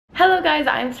Hello guys,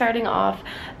 I'm starting off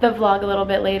the vlog a little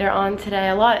bit later on today,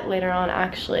 a lot later on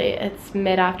actually. It's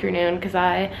mid-afternoon because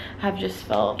I have just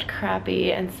felt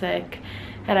crappy and sick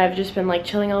and I've just been like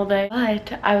chilling all day.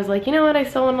 But I was like, you know what, I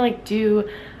still want to like do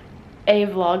a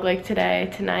vlog like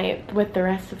tonight with the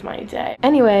rest of my day.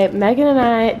 Anyway, Megan and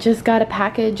I just got a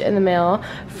package in the mail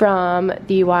from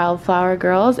the Wildflower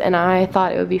Girls and I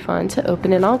thought it would be fun to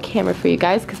open it on camera for you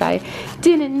guys because I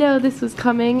didn't know this was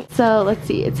coming. So let's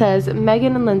see, it says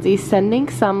Megan and Lindsay sending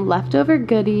some leftover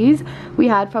goodies we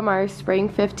had from our Spring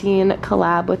 15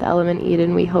 collab with Element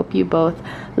Eden. We hope you both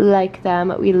like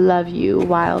them. We love you,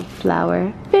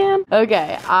 Wildflower fam.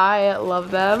 Okay, I love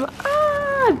them.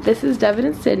 This is Devin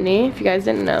and Sydney. If you guys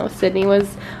didn't know, Sydney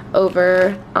was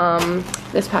over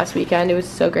this past weekend. It was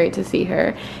so great to see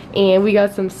her. And we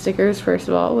got some stickers first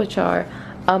of all, which are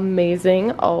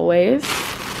amazing always.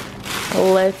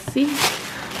 Let's see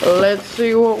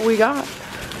what we got.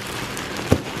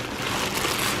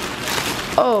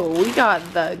 Oh, we got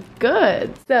the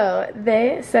goods. So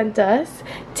they sent us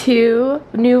 2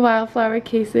 new Wildflower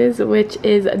cases, which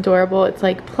is adorable. It's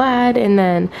like plaid and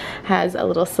then has a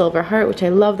little silver heart, which I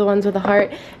love the ones with a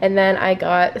heart. And then I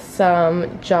got some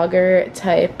jogger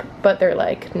type, but they're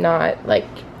like not like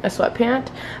a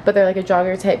sweatpant, but they're like a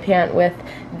jogger type pant with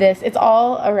this. It's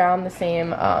all around the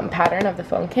same pattern of the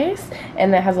phone case,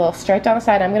 and it has a little stripe down the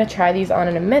side. I'm gonna try these on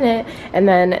in a minute. And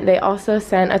then they also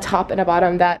sent a top and a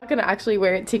bottom that I'm not gonna actually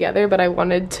wear it together, but I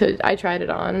tried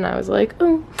it on and I was like,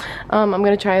 oh, I'm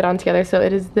gonna try it on together. So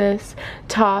it is this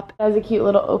top. It has a cute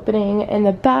little opening in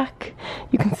the back.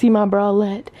 You can see my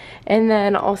bralette. And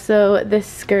then also this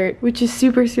skirt, which is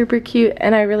super cute,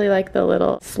 and I really like the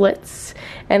little slits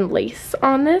and lace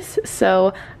on this.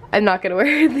 So I'm not gonna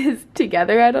wear this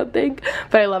together, I don't think,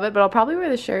 but I love it. But I'll probably wear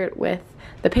the shirt with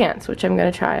the pants, which I'm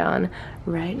gonna try on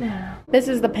right now. This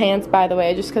is the pants, by the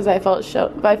way, just because I felt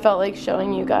like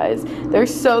showing you guys. They're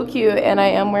so cute, and I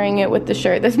am wearing it with the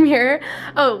shirt. This mirror,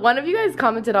 oh, one of you guys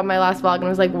commented on my last vlog and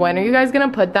was like, when are you guys gonna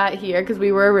put that here? Because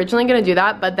we were originally gonna do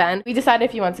that, but then we decided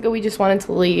a few months ago we just wanted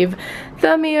to leave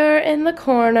the mirror in the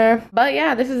corner. But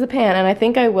yeah, this is the pant, and I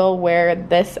think I will wear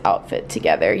this outfit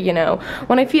together, you know,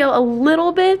 when I feel a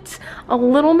little bit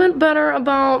better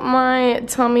about my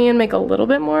tummy and make a little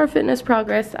bit more fitness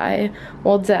progress. I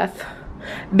will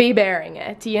be bearing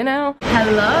it, you know?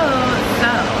 Hello, so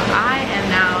I am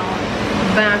now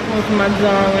back with my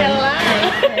darling.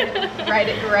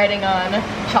 Writing on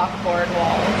chalkboard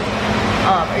walls.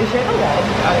 Are you sure the walls?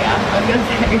 Oh yeah, I was gonna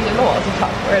say, are you sure the walls are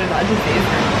chalkboard and not just these?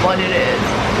 What it is,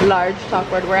 large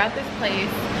chalkboard. We're at this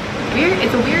place.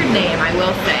 It's a weird name, I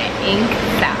will say. Ink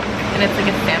Sack, and it's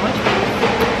like a sandwich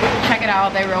place. Check it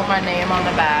out. They wrote my name on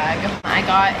the bag. I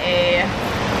got a,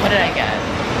 what did I get?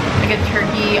 Like a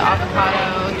turkey,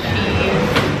 avocado, cheese.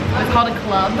 It's called a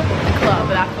club. The club,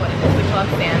 but that's what it is. The club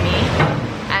Sammy.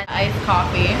 And iced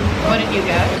coffee. What did you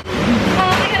get? Oh,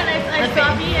 I got an iced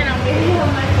coffee and a video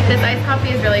on my face. This iced coffee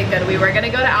is really good. We were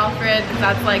gonna go to Alfred because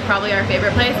that's like probably our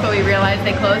favorite place, but we realized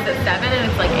they closed at 7 and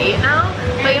it's like 8 now.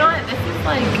 But you know what?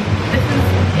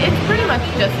 It's pretty much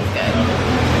just as good.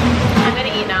 I'm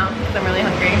gonna eat now because I'm really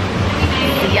hungry.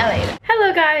 See ya later.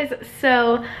 Hello guys,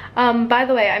 so by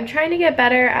the way, I'm trying to get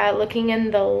better at looking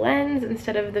in the lens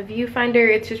instead of the viewfinder.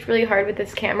 It's just really hard with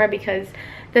this camera because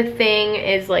the thing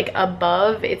is like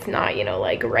above. It's not, you know,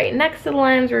 like right next to the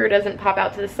lens where it doesn't pop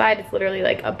out to the side. It's literally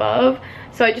like above.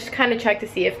 So I just kind of check to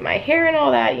see if my hair and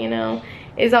all that, you know,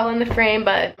 is all in the frame.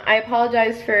 But I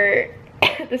apologize for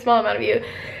the small amount of you.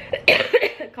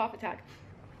 Cough attack.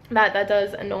 That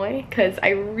does annoy because I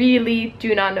really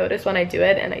do not notice when I do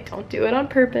it, and I don't do it on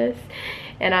purpose.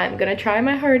 And I'm gonna try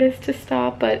my hardest to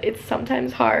stop, but it's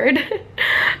sometimes hard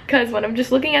because when I'm just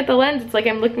looking at the lens, it's like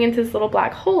I'm looking into this little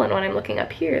black hole, and when I'm looking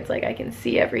up here, it's like I can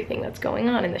see everything that's going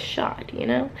on in the shot, you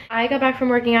know? I got back from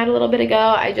working out a little bit ago.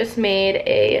 I just made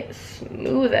a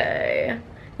smoothie.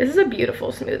 This is a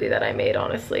beautiful smoothie that I made,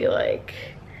 honestly. Like,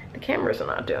 the cameras are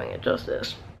not doing it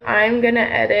justice. I'm gonna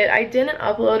edit. I didn't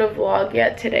upload a vlog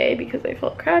yet today because I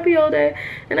felt crappy all day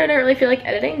and I didn't really feel like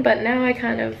editing, but now I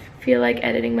kind of feel like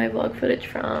editing my vlog footage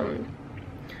from,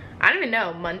 I don't even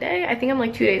know, Monday? I think I'm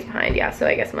like 2 days behind, yeah, so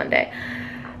I guess Monday.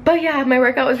 But yeah, my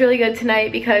workout was really good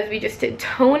tonight because we just did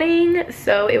toning,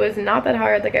 so it was not that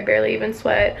hard. Like, I barely even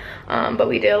sweat, but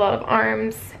we did a lot of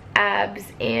arms, abs,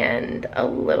 and a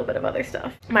little bit of other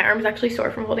stuff. My arm's actually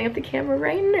sore from holding up the camera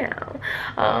right now.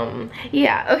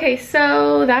 Yeah, okay,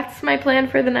 so that's my plan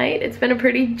for the night. It's been a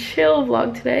pretty chill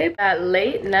vlog today. That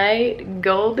late night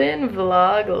golden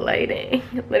vlog lighting.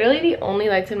 Literally the only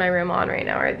lights in my room on right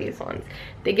now are these ones.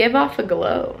 They give off a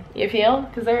glow, you feel?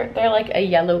 Because they're like a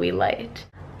yellowy light.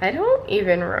 I don't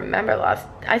even remember last.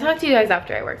 I talked to you guys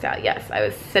after I worked out. Yes, I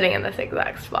was sitting in this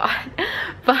exact spot.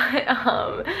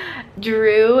 But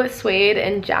Drew, Suede,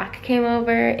 and Jack came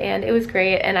over and it was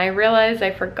great. And I realized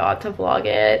I forgot to vlog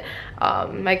it.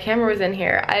 My camera was in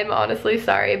here. I'm honestly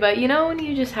sorry, but you know when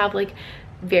you just have like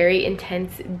very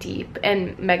intense, deep,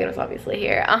 and Megan was obviously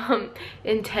here,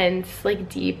 intense, like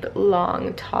deep,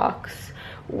 long talks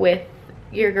with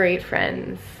your great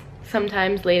friends,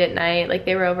 sometimes late at night. Like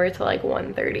they were over till like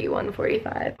 1:30,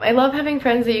 1:45. I love having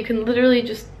friends that you can literally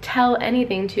just tell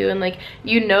anything to, and like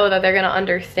you know that they're gonna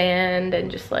understand, and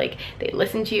just like they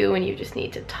listen to you when you just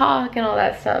need to talk and all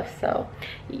that stuff. So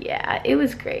yeah, it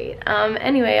was great.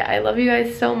 Anyway, I love you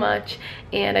guys so much,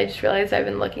 and I just realized I've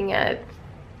been looking at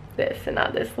this and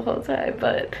not this the whole time,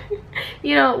 but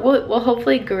you know, we'll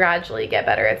hopefully gradually get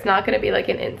better. It's not gonna be like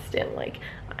an instant like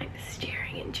I'm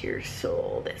staring into your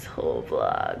soul this whole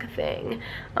vlog thing.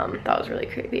 That was really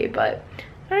creepy, but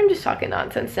I'm just talking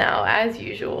nonsense now as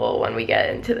usual when we get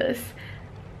into this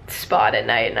spot at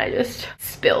night and I just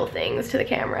spill things to the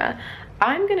camera.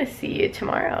 I'm gonna see you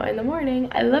tomorrow in the morning.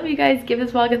 I love you guys. Give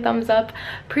this vlog a thumbs up.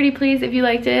 Pretty please if you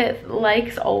liked it.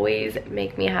 Likes always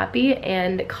make me happy,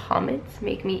 and comments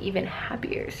make me even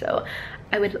happier. So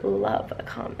I would love a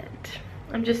comment.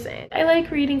 I'm just saying. I like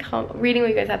reading what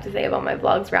you guys have to say about my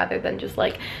vlogs rather than just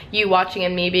like you watching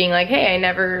and me being like, hey, I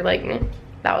never like,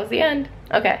 that was the end.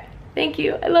 Okay, thank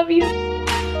you. I love you.